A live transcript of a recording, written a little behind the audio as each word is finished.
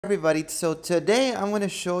Everybody, so today I'm going to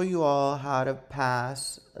show you all how to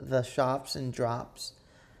pass the shops and drops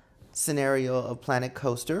scenario of Planet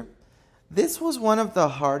Coaster. This was one of the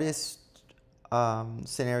hardest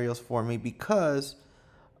scenarios for me because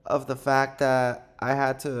of the fact that I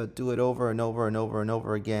had to do it over and over and over and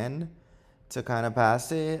over again to kind of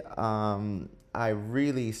pass it. I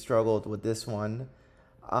really struggled with this one.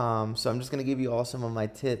 So I'm just going to give you all some of my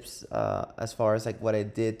tips as far as like what I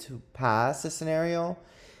did to pass the scenario.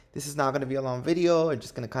 This is not going to be a long video. I'm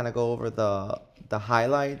just going to kind of go over the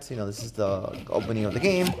highlights. You know, this is the opening of the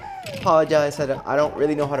game. Apologize that I don't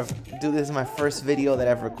really know how to do this. This is my first video that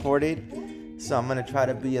I've recorded. So I'm going to try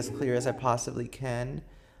to be as clear as I possibly can.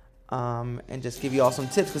 And just give you all some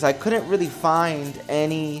tips because I couldn't really find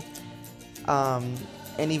any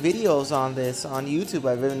videos on this on YouTube.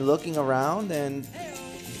 I've been looking around and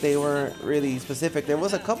they weren't really specific. There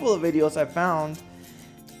was a couple of videos I found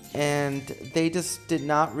and they just did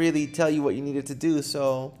not really tell you what you needed to do.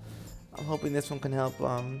 So I'm hoping this one can help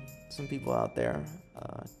some people out there.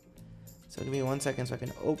 So give me 1 second so I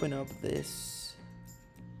can open up this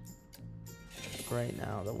right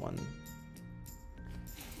now, the one.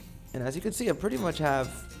 And as you can see, I pretty much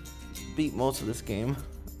have beat most of this game.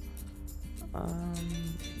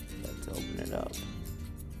 Let's open it up.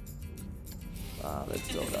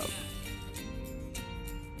 Let's load up.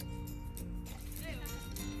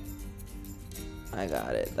 I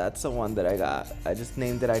got it. That's the one that I got. I just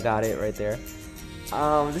named it. I got it right there.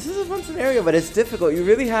 This is a fun scenario, but it's difficult. You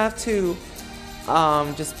really have to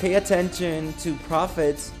just pay attention to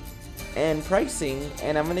profits and pricing.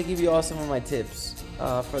 And I'm going to give you all some of my tips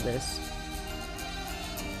for this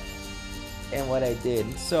and what I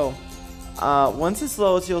did. So once it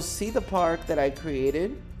loads, you'll see the park that I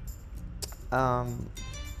created.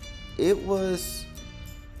 It was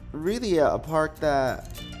really a park that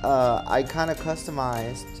I kind of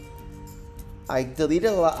customized. I deleted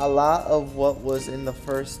a lot of what was in the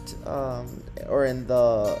first or in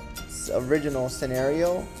the original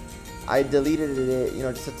scenario. I deleted it, you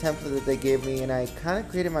know, just a template that they gave me, and I kind of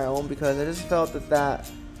created my own because I just felt that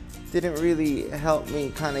didn't really help me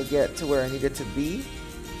kind of get to where I needed to be.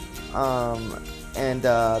 That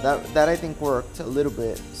I think worked a little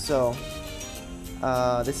bit. So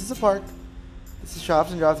this is a park. This is Shops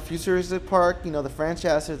and Drops, the futuristic park. You know, the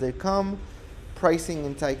franchises, they come. Pricing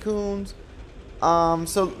and tycoons.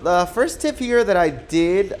 So the first tip here that I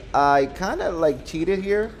did, I kind of like cheated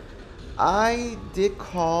here. I did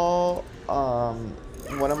call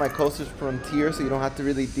one of my coasters Frontier, so you don't have to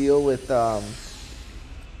really deal with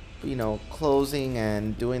you know, closing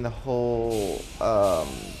and doing the whole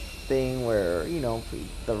thing where, you know,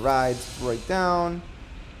 the rides break down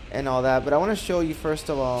and all that. But I want to show you first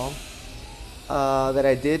of all that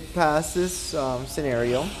I did pass this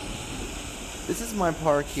scenario. This is my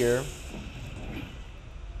park here,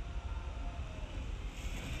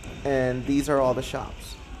 and these are all the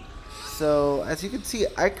shops. So as you can see,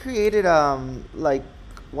 I created like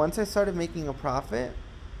once I started making a profit,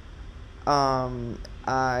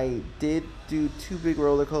 I did do 2 big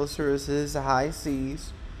roller coasters. This is the High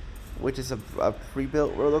Seas, which is a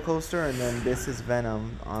pre-built roller coaster, and then this is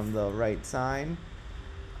Venom on the right side.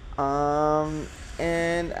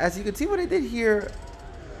 And as you can see, what I did here,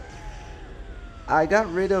 I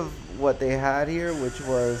got rid of what they had here, which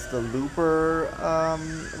was the Looper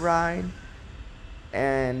ride,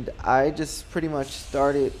 and I just pretty much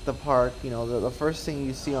started the park. You know, the first thing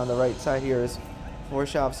you see on the right side here is 4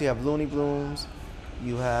 shops. You have Looney Blooms,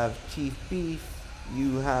 you have Chief Beef,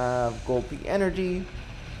 you have Gold Peak Energy,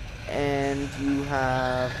 and you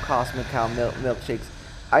have Cosmic Cow milkshakes.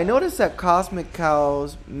 I noticed that Cosmic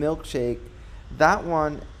Cow's milkshake, that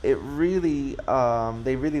one, it really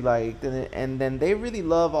they really liked, and then they really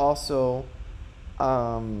love also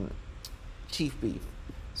Chief Beef.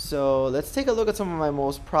 So let's take a look at some of my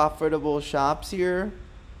most profitable shops here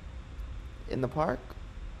in the park.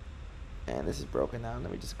 And this is broken down.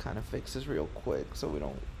 Let me just kind of fix this real quick so we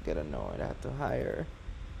don't get annoyed. I have to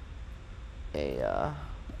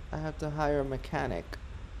hire a mechanic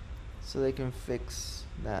so they can fix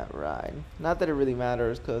that ride. Not that it really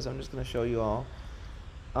matters, because I'm just gonna show you all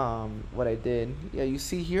what I did. Yeah, you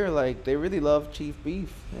see here, like, they really love Chief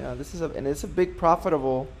Beef. Yeah, this is it's a big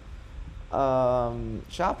profitable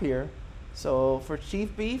shop here. So for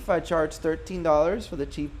Chief Beef, I charge $13 for the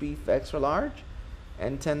Chief Beef extra large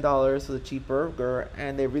and $10 for the Chief Burger,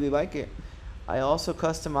 and they really like it. I also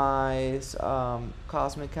customize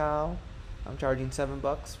Cosmic Cow. I'm charging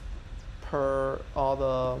 $7 per all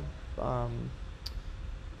the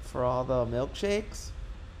for all the milkshakes,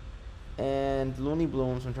 and Looney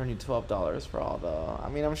Blooms I'm charging $12 for all the. I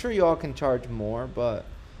mean, I'm sure you all can charge more, but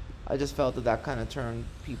I just felt that that kind of turned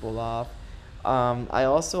people off. I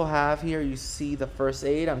also have here, you see the first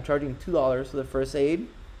aid. I'm charging $2 for the first aid.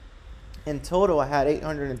 In total, I had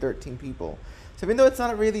 813 people. So even though it's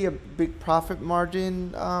not really a big profit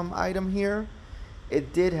margin item here,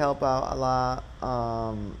 it did help out a lot.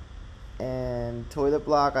 And toilet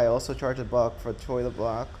block, I also charge $1 for toilet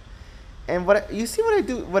block. And you see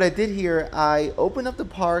what I did here, I opened up the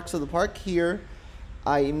park. So the park here,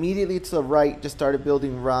 I immediately to the right just started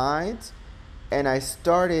building rides. And I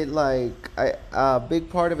started a big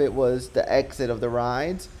part of it was the exit of the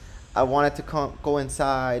rides. I wanted to go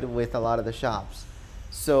inside with a lot of the shops.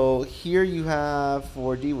 So here you have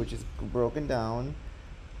 4D, which is broken down.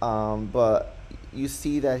 But you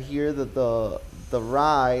see that here the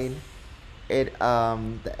ride,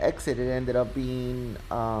 the exit, it ended up being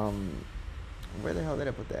where the hell did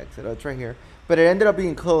I put the exit? Oh, it's right here. But it ended up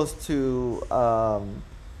being close to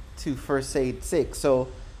First Aid 6. So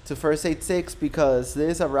to First Aid 6, because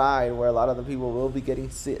there's a ride where a lot of the people will be getting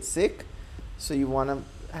sick. So you want to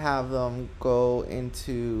have them go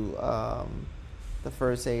into the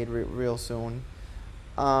First Aid real soon.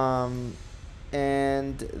 And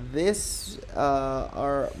this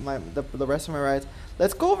are the rest of my rides.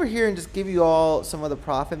 Let's go over here and just give you all some of the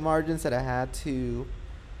profit margins that I had to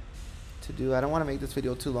do. I don't want to make this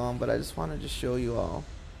video too long, but I just want to just show you all.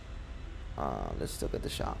 Let's look at the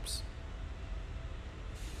shops.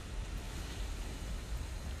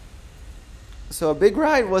 So a big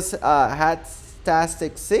ride was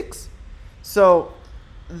Hatastic 6. So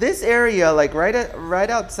this area, like right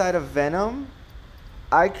outside of Venom,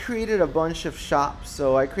 I created a bunch of shops.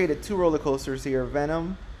 So I created 2 roller coasters here,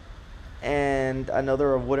 Venom and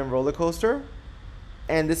another wooden roller coaster.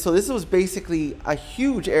 And this was basically a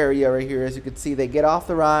huge area right here. As you can see, they get off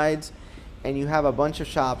the rides and you have a bunch of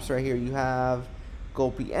shops right here. You have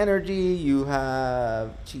Gulpy Energy, you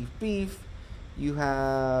have Chief Beef, you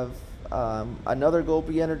have another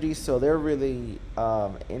Gulpy Energy. So they're really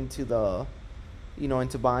into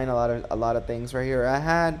into buying a lot of things right here. I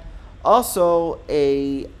had also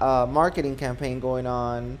a marketing campaign going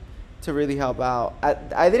on to really help out.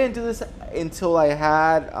 I didn't do this until I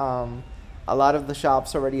had a lot of the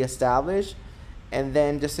shops already established, and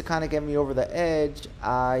then just to kind of get me over the edge,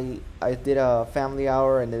 I did a family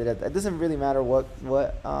hour, and it doesn't really matter what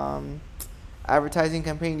advertising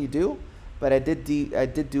campaign you do, but I did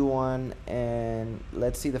do one. And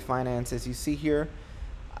let's see the finances. You see here,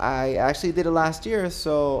 I actually did it last year.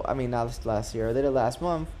 So I mean, not last year, I did it last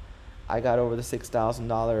month. I got over the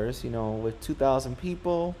 $6,000, with 2,000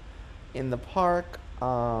 people in the park,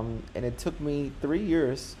 and it took me 3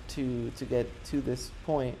 years to get to this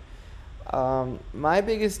point. My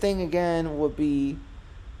biggest thing again would be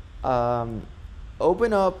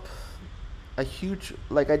open up a huge,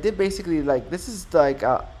 I did basically, this is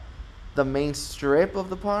the main strip of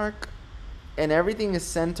the park, and everything is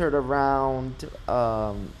centered around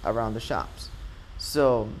the shops.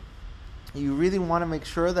 So you really want to make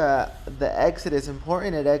sure that the exit is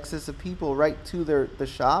important. It exits the people right to the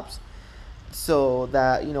shops, so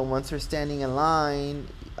that once they're standing in line,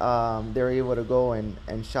 they're able to go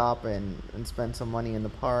and shop and spend some money in the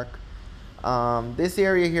park. This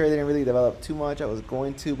area here, they didn't really develop too much. I was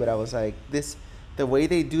going to, but I was like, the way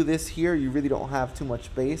they do this here, you really don't have too much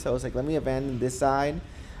space. I was like, let me abandon this side.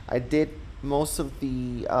 I did most of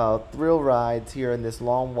the thrill rides here in this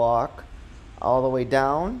long walk all the way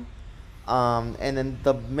down. And then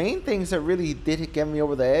the main things that really did get me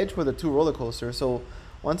over the edge were the 2 roller coasters. So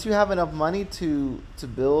once you have enough money to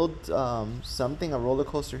build a roller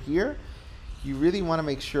coaster here, you really want to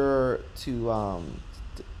make sure to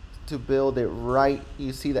build it right.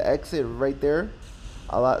 You see the exit right there.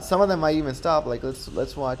 Some of them might even stop.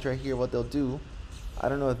 Let's watch right here what they'll do. I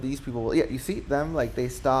don't know if these people will. Yeah, you see them, they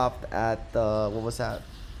stopped at the, what was that?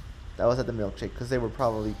 That was at the milkshake, because they were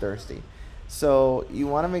probably thirsty. So you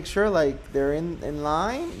want to make sure they're in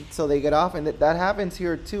line, so they get off, and that happens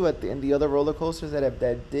here too in the other roller coasters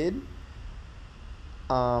that did.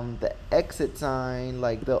 The exit sign,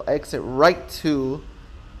 they'll exit right to,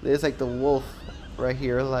 there's the wolf right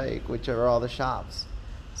here, which are all the shops.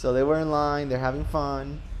 So they were in line, they're having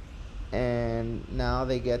fun, and now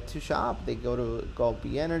they get to shop. They go to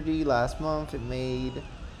Gulpy Energy. Last month it made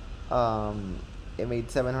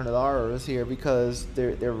 $700 here because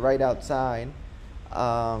they're right outside.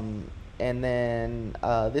 And then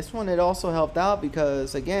this one, it also helped out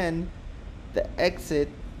because again, the exit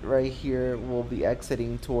right here will be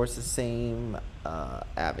exiting towards the same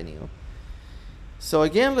avenue. So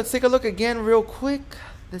again, let's take a look again real quick.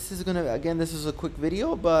 This is a quick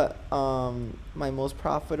video, but my most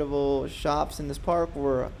profitable shops in this park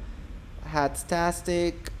were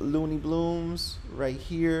Hatstastic, Looney Blooms right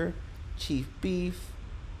here, Chief Beef,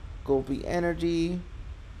 Gopi Energy.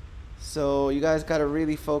 So you guys got to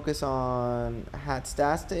really focus on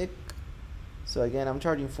Hatstastic. So again, I'm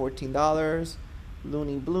charging $14.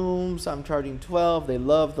 Looney Blooms, I'm charging 12. They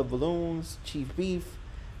love the balloons. Chief Beef,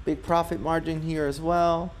 big profit margin here as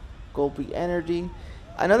well. Gopi Energy.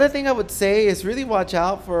 Another thing I would say is really watch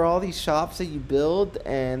out for all these shops that you build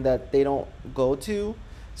and that they don't go to.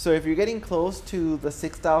 So if you're getting close to the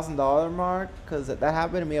 $6,000 mark, because that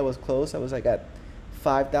happened to me, I was close. I was like at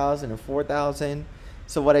 5,000 or 4,000.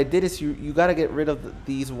 So what I did is you got to get rid of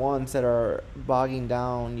these ones that are bogging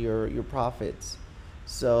down your profits.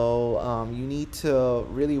 So you need to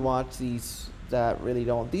really watch these that really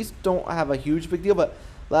don't. These don't have a huge big deal, but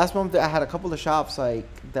last month I had a couple of shops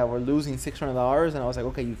like that were losing $600, and I was like,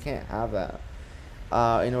 okay, you can't have that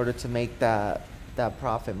in order to make that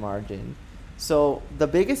profit margin. So the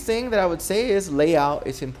biggest thing that I would say is layout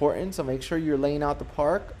is important. So make sure you're laying out the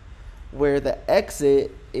park where the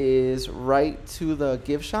exit is right to the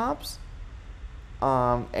gift shops,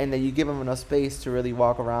 and that you give them enough space to really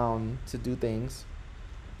walk around to do things.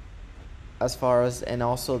 As far as, and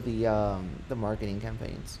also the marketing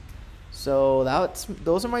campaigns. So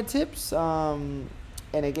those are my tips. And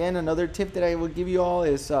again, another tip that I would give you all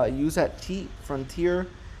is use that Frontier,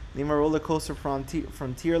 name a roller coaster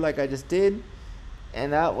Frontier like I just did,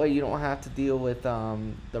 and that way you don't have to deal with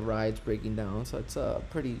the rides breaking down. So it's a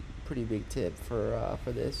pretty big tip for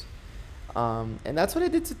this. And that's what I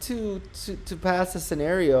did to pass the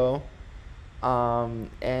scenario. And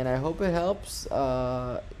I hope it helps.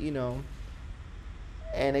 You know.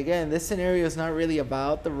 And again, this scenario is not really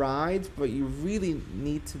about the rides, but you really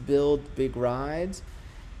need to build big rides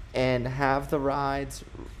and have the rides,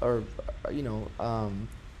 or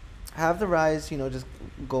have the rides, just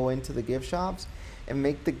go into the gift shops and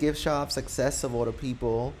make the gift shops accessible to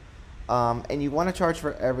people. And you want to charge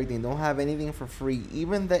for everything. Don't have anything for free.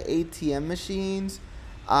 Even the ATM machines,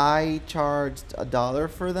 I charged $1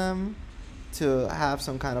 for them to have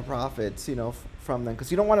some kind of profits, from them,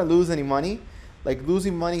 because you don't want to lose any money. Like,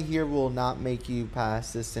 losing money here will not make you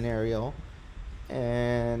pass this scenario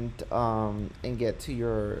and get to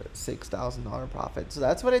your $6,000 profit. So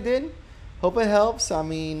that's what I did. Hope it helps. I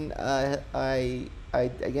mean, I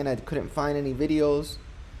couldn't find any videos,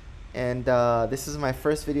 and this is my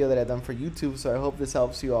first video that I've done for YouTube. So I hope this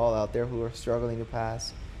helps you all out there who are struggling to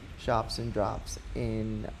pass shops and drops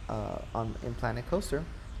in Planet Coaster.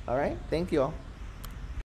 All right, thank you all.